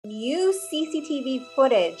new CCTV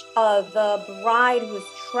footage of the bride who was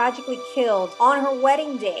tragically killed on her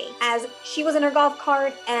wedding day as she was in her golf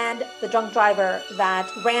cart and the drunk driver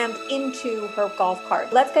that rammed into her golf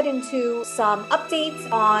cart. Let's get into some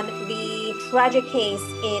updates on the tragic case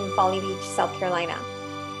in Folly Beach, South Carolina.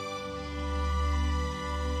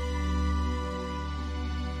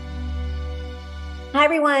 Hi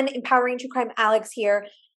everyone, Empowering True Crime Alex here.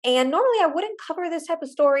 And normally I wouldn't cover this type of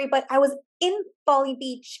story, but I was in Folly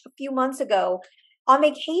Beach a few months ago on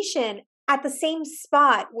vacation at the same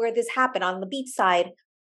spot where this happened on the beach side.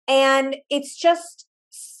 And it's just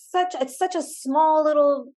such a small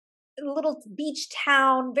little beach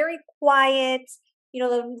town, very quiet. You know,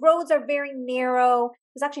 the roads are very narrow.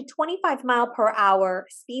 There's actually 25-mile-per-hour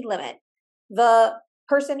speed limit. The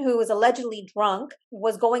person who was allegedly drunk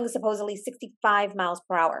was going supposedly 65 miles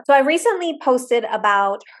per hour. So I recently posted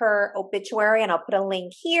about her obituary, and I'll put a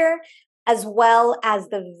link here, as well as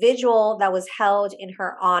the vigil that was held in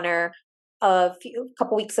her honor a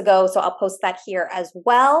couple weeks ago. So I'll post that here as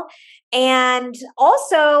well. And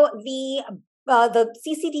also the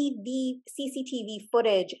CCTV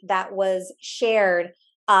footage that was shared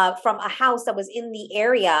from a house that was in the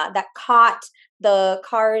area that caught the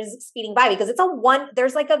cars speeding by, because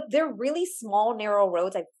they're really small, narrow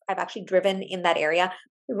roads. I've actually driven in that area,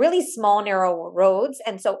 really small, narrow roads.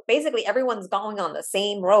 And so basically everyone's going on the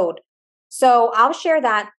same road. So I'll share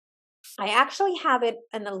that. I actually have it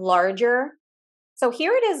in a larger. So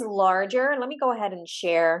here it is larger. Let me go ahead and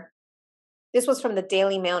share. This was from the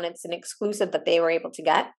Daily Mail, and it's an exclusive that they were able to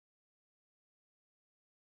get.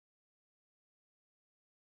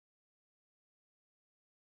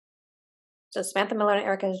 So Samantha Miller and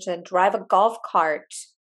Aric Hutchinson drive a golf cart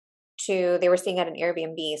they were staying at an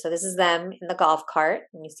Airbnb. So this is them in the golf cart.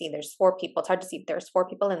 And you see there's 4 people. It's hard to see, but there's 4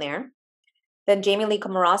 people in there. Then Jamie Lee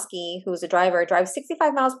Komoroski, who's a driver, drives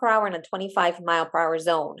 65 miles per hour in a 25-mile-per-hour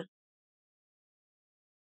zone.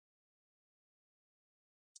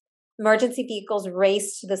 Emergency vehicles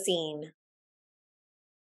race to the scene.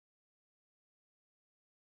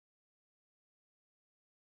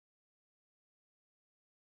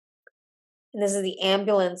 And this is the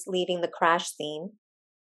ambulance leaving the crash scene.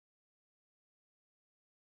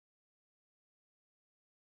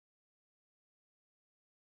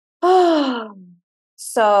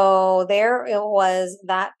 So there it was,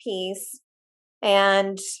 that piece,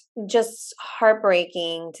 and just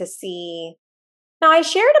heartbreaking to see. Now, I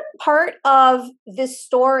shared a part of this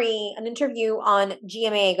story, an interview on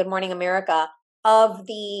GMA, Good Morning America, of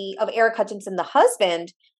Aric Hutchinson, the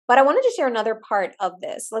husband, but I wanted to share another part of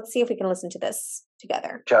this. Let's see if we can listen to this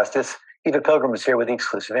together. Justice Eva Pilgrim is here with the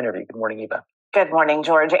exclusive interview. Good morning, Eva. Good morning,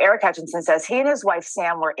 George. Aric Hutchinson says he and his wife,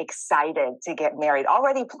 Sam, were excited to get married,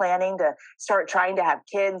 already planning to start trying to have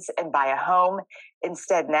kids and buy a home.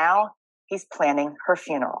 Instead, now he's planning her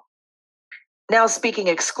funeral. Now speaking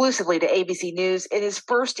exclusively to ABC News in his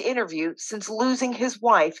first interview since losing his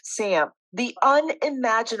wife, Sam. The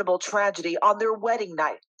unimaginable tragedy on their wedding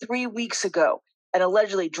night 3 weeks ago, an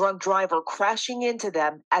allegedly drunk driver crashing into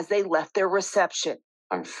them as they left their reception.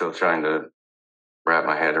 I'm still trying to wrap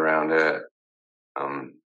my head around it.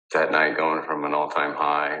 That night going from an all-time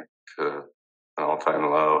high to an all-time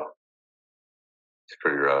low, it's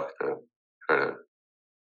pretty rough to try to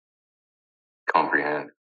comprehend.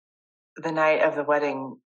 The night of the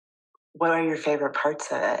wedding, what are your favorite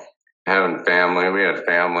parts of it? Having family. We had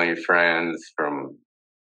family, friends from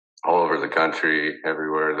all over the country,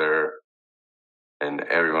 everywhere there. And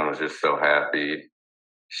everyone was just so happy.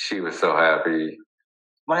 She was so happy.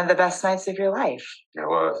 One of the best nights of your life. It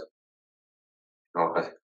was. It was.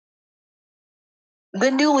 The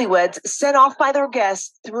newlyweds sent off by their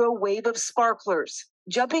guests through a wave of sparklers,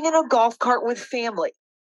 jumping in a golf cart with family,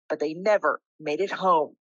 but they never made it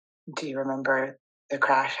home. Do you remember the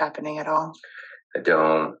crash happening at all? I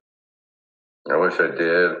don't. I wish I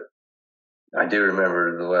did. I do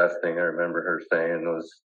remember the last thing I remember her saying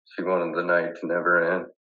was she wanted the night to never end.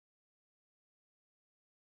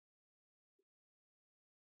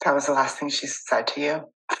 That was the last thing she said to you?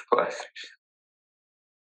 Last thing she said.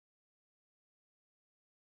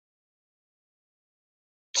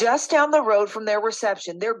 Just down the road from their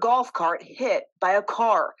reception, their golf cart hit by a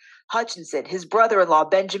car. Hutchinson, his brother-in-law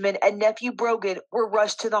Benjamin, and nephew Brogan were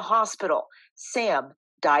rushed to the hospital. Sam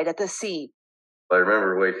died at the scene. I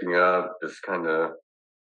remember waking up just kind of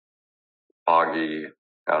foggy,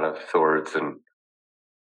 out of sorts, and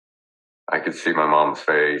I could see my mom's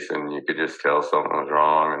face, and you could just tell something was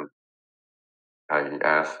wrong. And I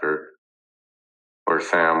asked her, "Where's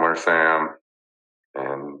Sam? Where's Sam?"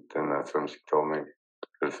 And then that's when she told me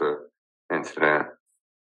there's an incident,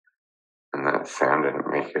 and that that Sam didn't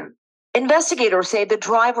make it. Investigators say the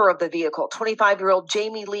driver of the vehicle, 25-year-old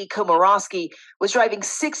Jamie Lee Komoroski, was driving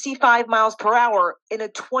 65 miles per hour in a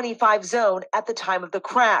 25 zone at the time of the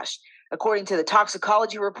crash. According to the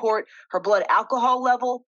toxicology report, her blood alcohol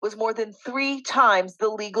level was more than 3 times the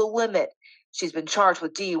legal limit. She's been charged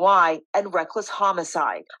with DUI and reckless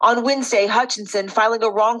homicide. On Wednesday, Hutchinson filing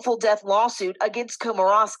a wrongful death lawsuit against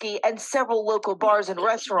Komoroski and several local bars and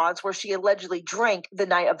restaurants where she allegedly drank the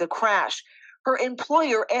night of the crash. Her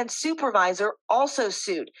employer and supervisor also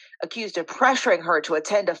sued, accused of pressuring her to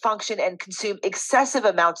attend a function and consume excessive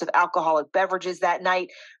amounts of alcoholic beverages that night.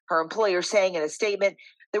 Her employer saying in a statement,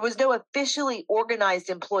 there was no officially organized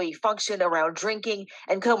employee function around drinking,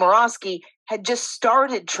 and Komoroski had just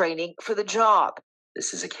started training for the job.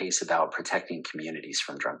 This is a case about protecting communities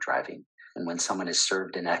from drunk driving. And when someone is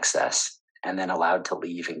served in excess and then allowed to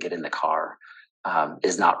leave and get in the car,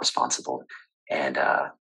 is not responsible. And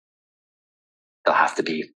they'll have to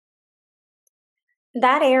be.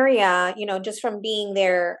 That area, just from being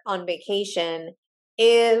there on vacation,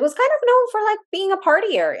 was kind of known for like being a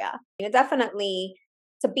party area. Definitely,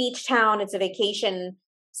 it's a beach town. It's a vacation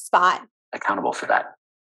spot. Accountable for that.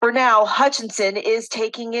 For now, Hutchinson is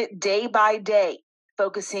taking it day by day,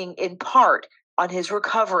 focusing in part on his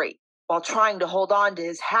recovery while trying to hold on to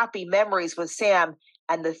his happy memories with Sam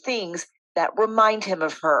and the things that remind him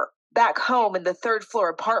of her. Back home in the 3rd floor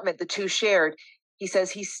apartment the two shared, he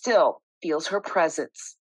says he still feels her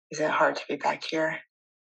presence. Is it hard to be back here?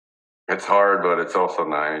 It's hard, but it's also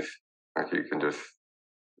nice. Like you can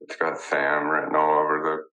it's got Sam written all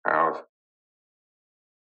over the house.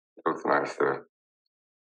 So it's nice to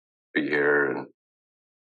be here and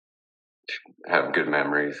have good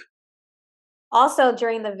memories. Also,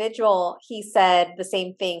 during the vigil, he said the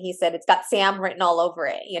same thing. He said it's got Sam written all over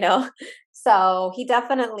it, So he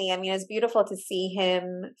definitely, it's beautiful to see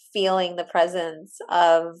him feeling the presence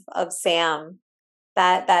of Sam.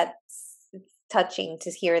 That's touching to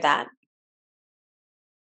hear that.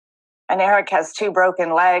 And Aric has 2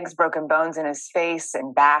 broken legs, broken bones in his face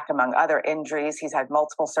and back, among other injuries. He's had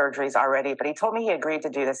multiple surgeries already, but he told me he agreed to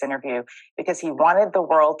do this interview because he wanted the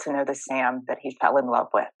world to know the Sam that he fell in love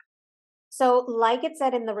with. So like it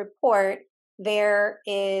said in the report, there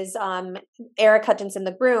is Aric Hutchinson,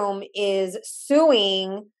 the groom, is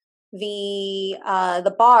suing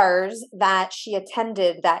the bars that she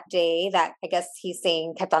attended that day that I guess he's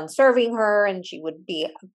saying kept on serving her and she would be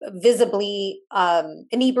visibly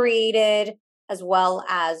inebriated, as well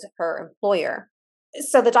as her employer.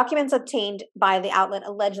 So the documents obtained by the outlet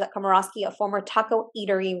allege that Komoroski, a former taco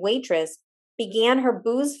eatery waitress, began her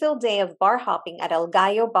booze-filled day of bar hopping at El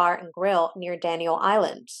Gallo Bar and Grill near Daniel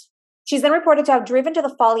Island. She's then reported to have driven to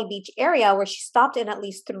the Folly Beach area where she stopped in at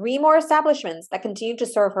least 3 more establishments that continued to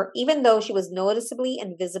serve her even though she was noticeably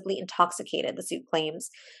and visibly intoxicated, the suit claims.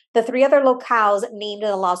 The 3 other locales named in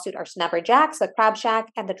the lawsuit are Snapper Jack's, the Crab Shack,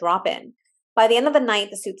 and the Drop-In. By the end of the night,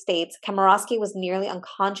 the suit states, Komoroski was nearly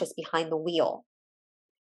unconscious behind the wheel.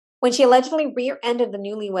 When she allegedly rear-ended the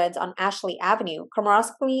newlyweds on Ashley Avenue,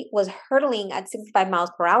 Komoroski was hurtling at 65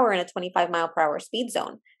 miles per hour in a 25 mile per hour speed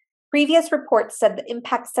zone. Previous reports said the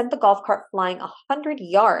impact sent the golf cart flying 100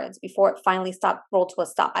 yards before it finally rolled to a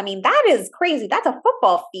stop. That is crazy. That's a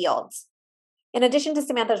football field. In addition to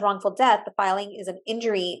Samantha's wrongful death, the filing is an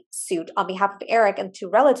injury suit on behalf of Aric and 2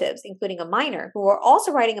 relatives, including a minor, who were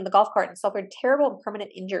also riding in the golf cart and suffered terrible and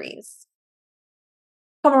permanent injuries.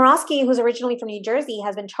 Komoroski, who's originally from New Jersey,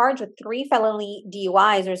 has been charged with 3 felony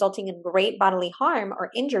DUIs resulting in great bodily harm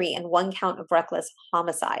or injury and 1 count of reckless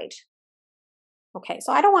homicide. Okay,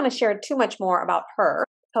 so I don't want to share too much more about her.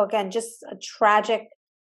 So again, just a tragic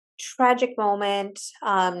moment.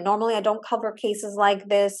 Normally I don't cover cases like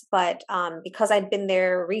this, but because I'd been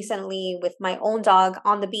there recently with my own dog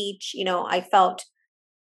on the beach, I felt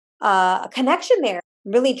a connection there.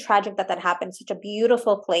 Really tragic that happened. Such a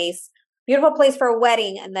beautiful place for a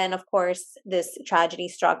wedding. And then, of course, this tragedy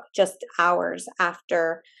struck just hours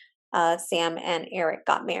after Sam and Aric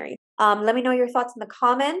got married. Let me know your thoughts in the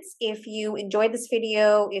comments. If you enjoyed this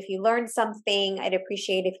video, if you learned something, I'd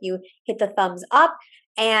appreciate if you hit the thumbs up.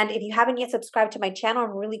 And if you haven't yet subscribed to my channel,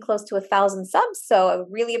 I'm really close to 1,000 subs. So I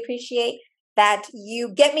really appreciate that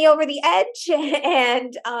you get me over the edge.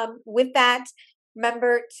 And with that,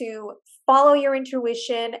 remember to follow your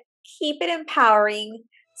intuition, keep it empowering,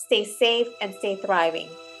 stay safe, and stay thriving.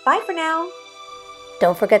 Bye for now.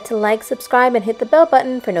 Don't forget to like, subscribe, and hit the bell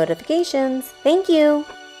button for notifications. Thank you.